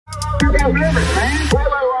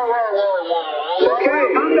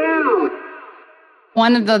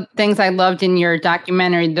One of the things I loved in your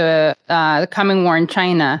documentary, the coming war in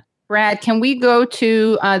China. Brad, can we go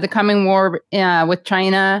to the coming war with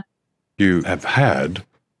China? You have had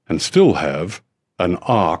and still have an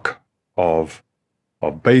arc of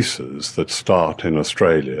bases that start in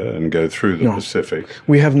Australia and go through the Pacific.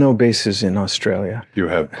 We have no bases in Australia. You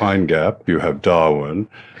have Pine Gap, you have Darwin,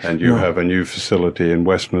 and you have a new facility in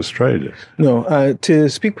Western Australia. No, to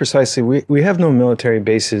speak precisely, we have no military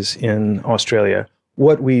bases in Australia.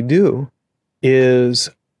 What we do is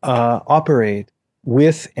operate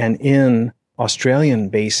with and in Australian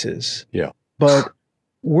bases. Yeah. But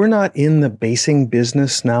we're not in the basing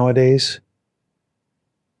business nowadays.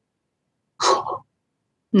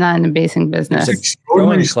 Not in the basing business. It's a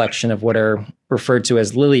growing collection of what are referred to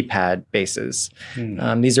as lily pad bases.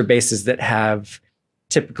 These are bases that have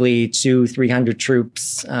typically 200-300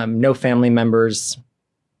 troops, no family members,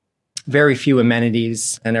 very few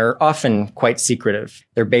amenities, and are often quite secretive.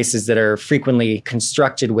 They're bases that are frequently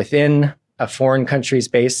constructed within a foreign country's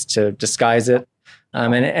base to disguise it,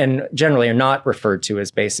 and generally are not referred to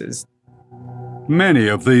as bases. Many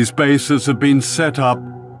of these bases have been set up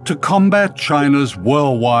to combat China's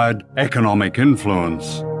worldwide economic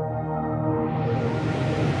influence.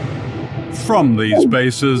 From these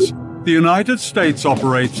bases, the United States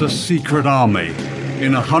operates a secret army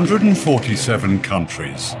in 147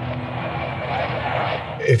 countries.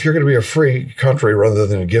 If you're going to be a free country rather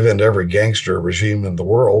than give in to every gangster regime in the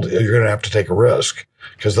world, you're going to have to take a risk,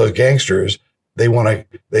 because those gangsters, they want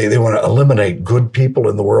to eliminate good people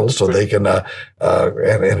in the world so they can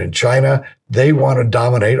and in China they want to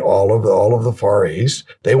dominate all of the Far East.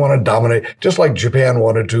 They want to dominate, just like Japan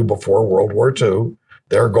wanted to before World War II.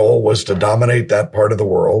 Their goal was to dominate that part of the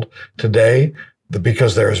world. Today,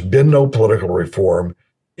 because there's been no political reform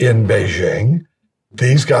in Beijing,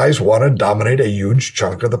 these guys want to dominate a huge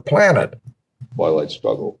chunk of the planet. Twilight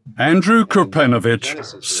struggle. Andrew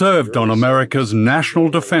Kurpenovich served on America's National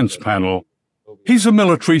Defense Panel. He's a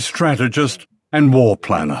military strategist and war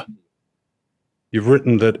planner. You've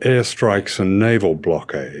written that airstrikes and naval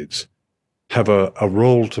blockades have a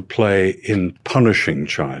role to play in punishing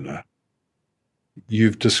China.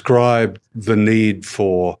 You've described the need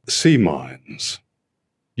for sea mines.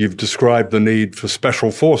 You've described the need for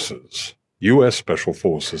special forces, U.S. special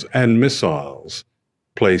forces, and missiles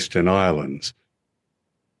placed in islands.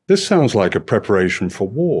 This sounds like a preparation for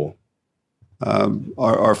war.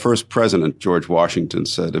 Our first president, George Washington,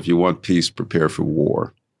 said, if you want peace, prepare for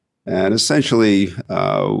war. And essentially,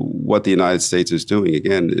 what the United States is doing,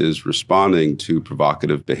 again, is responding to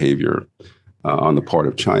provocative behavior on the part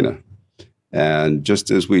of China. And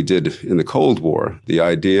just as we did in the Cold War, the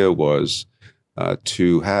idea was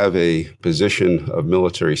to have a position of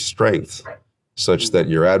military strength such that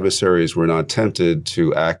your adversaries were not tempted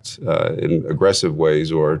to act in aggressive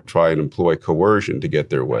ways or try and employ coercion to get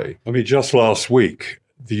their way. I mean, just last week,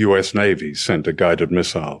 the U.S. Navy sent a guided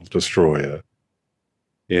missile destroyer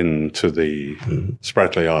into the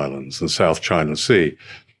Spratly Islands in South China Sea.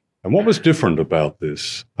 And what was different about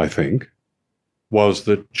this, I think, was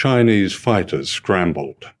that Chinese fighters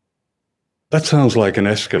scrambled. That sounds like an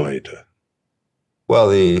escalator.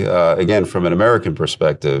 Well, again, from an American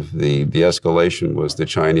perspective, the escalation was the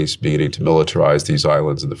Chinese beginning to militarize these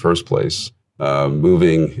islands in the first place,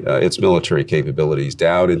 moving its military capabilities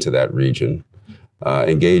down into that region,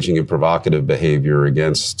 engaging in provocative behavior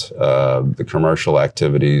against the commercial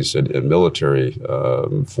activities and military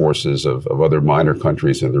forces of other minor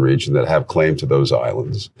countries in the region that have claim to those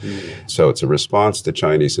islands. So it's a response to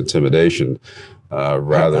Chinese intimidation.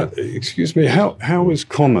 Excuse me, how is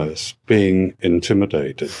commerce being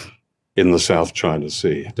intimidated in the South China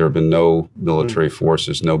Sea? There have been no military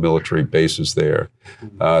forces, no military bases there.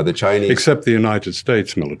 The Chinese... Except the United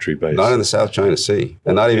States military base. Not in the South China Sea,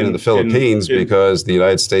 and not even in the Philippines, because the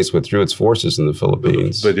United States withdrew its forces in the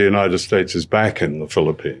Philippines. But the United States is back in the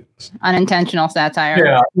Philippines. Unintentional satire.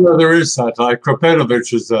 Yeah, well, there is satire.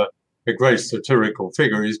 Kurpenovich is a great satirical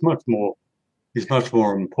figure. He's much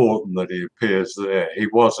more important than he appears there. He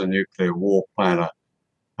was a nuclear war planner,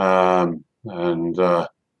 and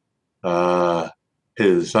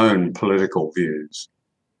his own political views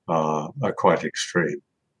are quite extreme.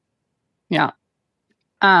 Yeah.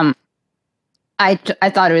 I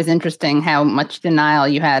thought it was interesting how much denial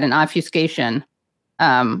you had and obfuscation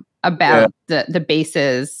about the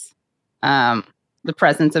bases, the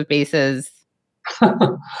presence of bases.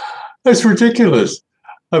 It's ridiculous.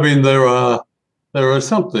 I mean, there are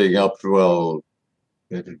something up to, well,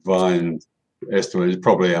 the divine estimate is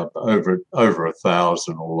probably up over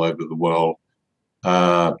 1,000 all over the world.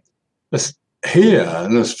 here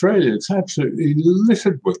in Australia, it's absolutely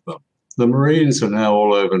littered with them. The Marines are now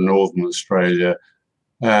all over northern Australia,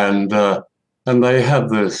 and they have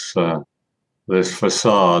this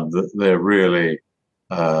facade that they're really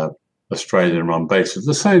Australian-run bases.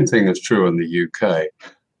 The same thing is true in the UK.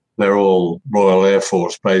 They're all Royal Air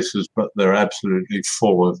Force bases, but they're absolutely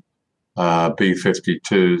full of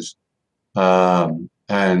B-52s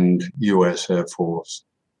and US Air Force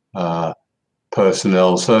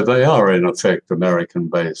personnel. So they are, in effect, American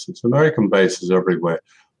bases. American bases everywhere.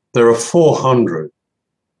 There are 400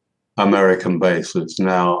 American bases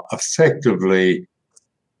now effectively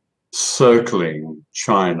circling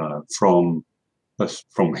China from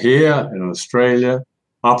here in Australia,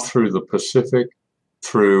 up through the Pacific,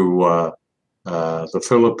 through the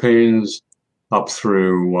Philippines, up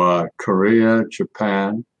through Korea,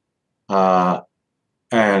 Japan, and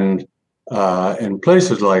in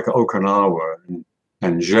places like Okinawa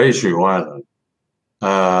and Jeju Island,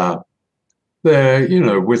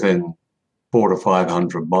 they're within 400 to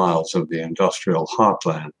 500 miles of the industrial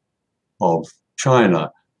heartland of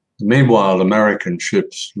China. Meanwhile, American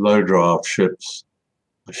ships, low draft ships,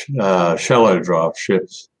 shallow draft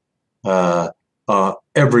ships, are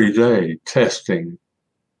every day testing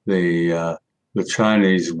the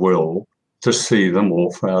Chinese will to see them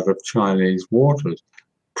off out of Chinese waters.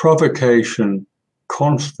 Provocation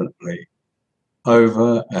constantly,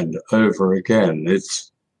 over and over again.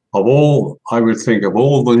 It's I would think of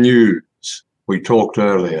all the news we talked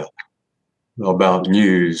earlier about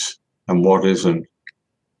news and what isn't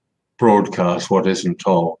broadcast, what isn't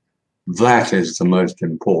told. That is the most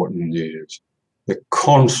important news. The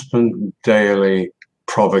constant daily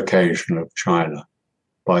provocation of China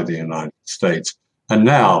by the United States. And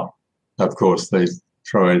now, of course, they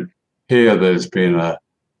throw in here, there's been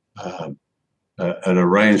an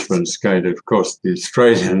arrangement skated. Of course, the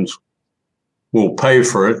Australians will pay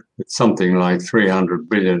for it. It's something like $300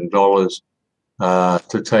 billion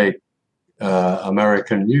to take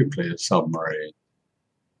American nuclear submarines.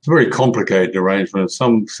 It's a very complicated arrangement.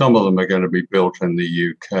 Some of them are going to be built in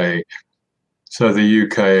the UK. So the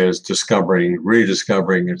UK is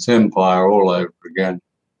rediscovering its empire all over again.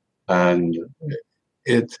 And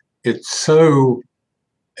it's so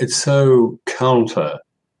counter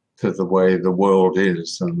to the way the world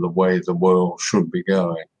is and the way the world should be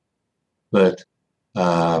going that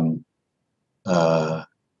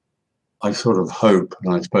I sort of hope,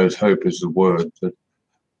 and I suppose hope is the word,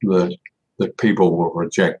 that people will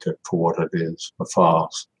reject it for what it is, a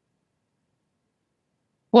farce.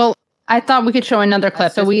 Well, I thought we could show another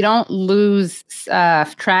clip so we don't lose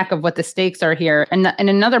track of what the stakes are here. And in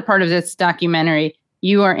another part of this documentary,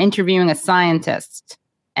 you are interviewing a scientist,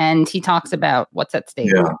 and he talks about what's at stake.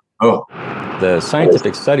 Yeah. Oh. The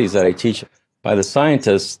scientific studies that I teach by the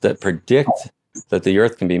scientists that predict that the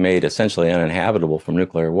Earth can be made essentially uninhabitable from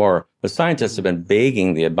nuclear war, the scientists have been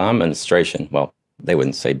begging the Obama administration, well, they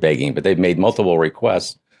wouldn't say begging, but they've made multiple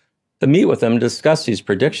requests to meet with them to discuss these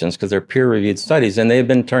predictions because they're peer-reviewed studies, and they've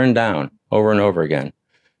been turned down over and over again.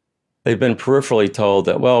 They've been peripherally told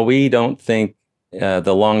that, well, we don't think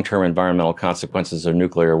the long-term environmental consequences of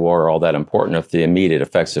nuclear war are all that important if the immediate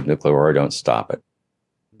effects of nuclear war don't stop it.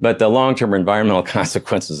 But the long-term environmental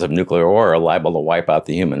consequences of nuclear war are liable to wipe out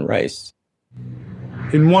the human race.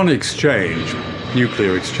 In one exchange,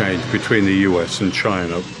 nuclear exchange between the US and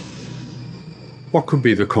China, what could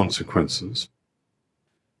be the consequences?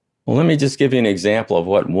 Well, let me just give you an example of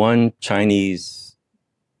what one Chinese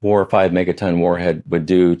 4 or 5 megaton warhead would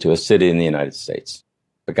do to a city in the United States.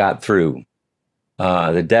 If it got through,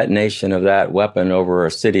 the detonation of that weapon over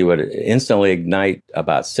a city would instantly ignite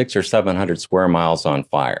about 600 or 700 square miles on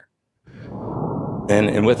fire.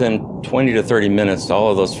 And within 20 to 30 minutes,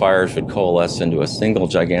 all of those fires would coalesce into a single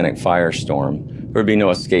gigantic firestorm. There would be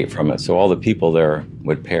no escape from it, so all the people there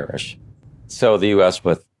would perish. So the U.S.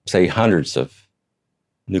 with, say, hundreds of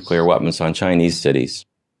nuclear weapons on Chinese cities.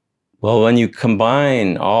 Well, when you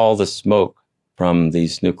combine all the smoke from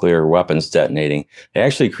these nuclear weapons detonating, it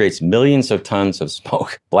actually creates millions of tons of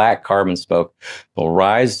smoke. Black carbon smoke will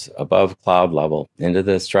rise above cloud level into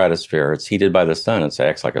the stratosphere. It's heated by the sun. It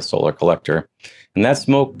acts like a solar collector. And that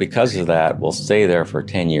smoke, because of that, will stay there for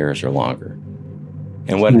 10 years or longer.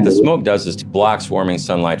 And what the smoke does is it blocks warming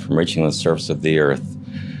sunlight from reaching the surface of the Earth.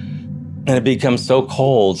 And it becomes so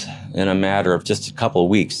cold in a matter of just a couple of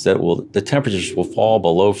weeks that the temperatures will fall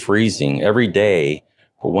below freezing every day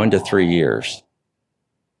for 1 to 3 years.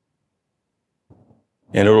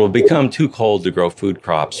 And it will become too cold to grow food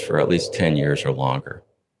crops for at least 10 years or longer.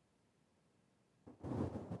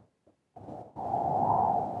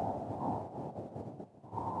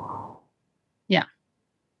 Yeah.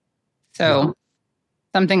 So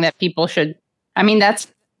something that people should, I mean,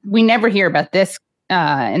 we never hear about this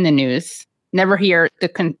in the news. Never hear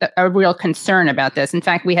a real concern about this. In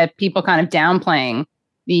fact, we had people kind of downplaying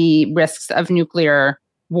the risks of nuclear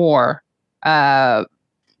war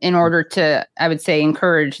in order to, I would say,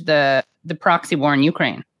 encourage the proxy war in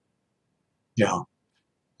Ukraine. Yeah.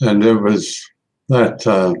 And there was that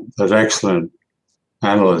excellent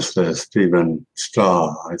analyst there, Stephen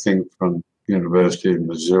Starr, I think from University of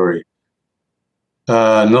Missouri.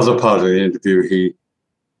 Another part of the interview,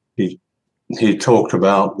 he talked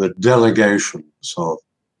about the delegations of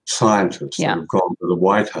scientists that have gone to the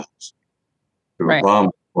White House, to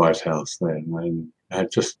Obama's White House then, and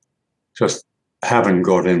had just haven't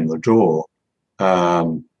got in the door. I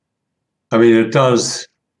mean, it does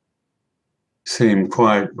seem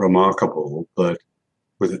quite remarkable that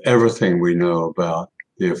with everything we know about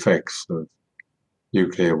the effects of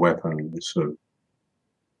nuclear weapons,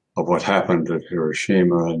 of what happened at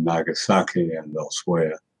Hiroshima and Nagasaki and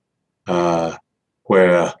elsewhere,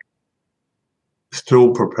 we're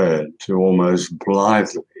still prepared to almost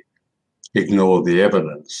blithely ignore the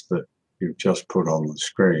evidence that you've just put on the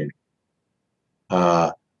screen.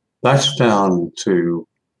 That's down to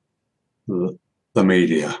the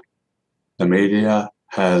media. The media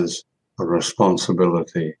has a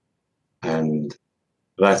responsibility, and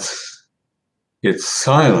its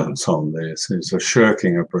silence on this is a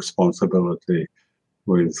shirking of responsibility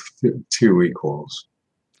with few equals.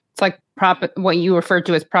 It's like what you referred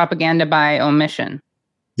to as propaganda by omission.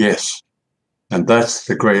 Yes, and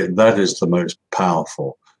that is the most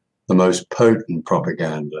powerful, the most potent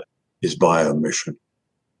propaganda is by omission.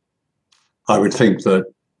 I would think that,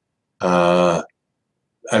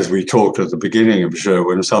 as we talked at the beginning of the show,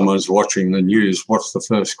 when someone's watching the news, what's the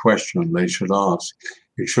first question they should ask?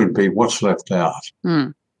 It should be, what's left out?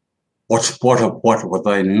 What were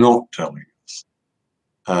they not telling us?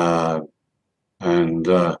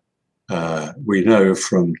 We know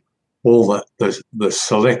from all that the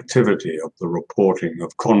selectivity of the reporting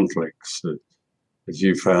of conflicts that, as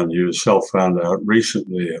you yourself found out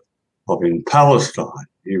recently of in Palestine.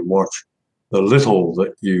 You watch the little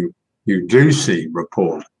that you do see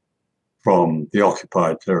reported from the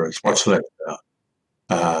occupied terrorists, what's left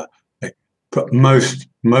out. But most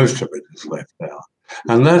of it is left out.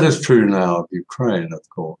 And that is true now of Ukraine, of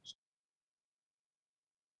course.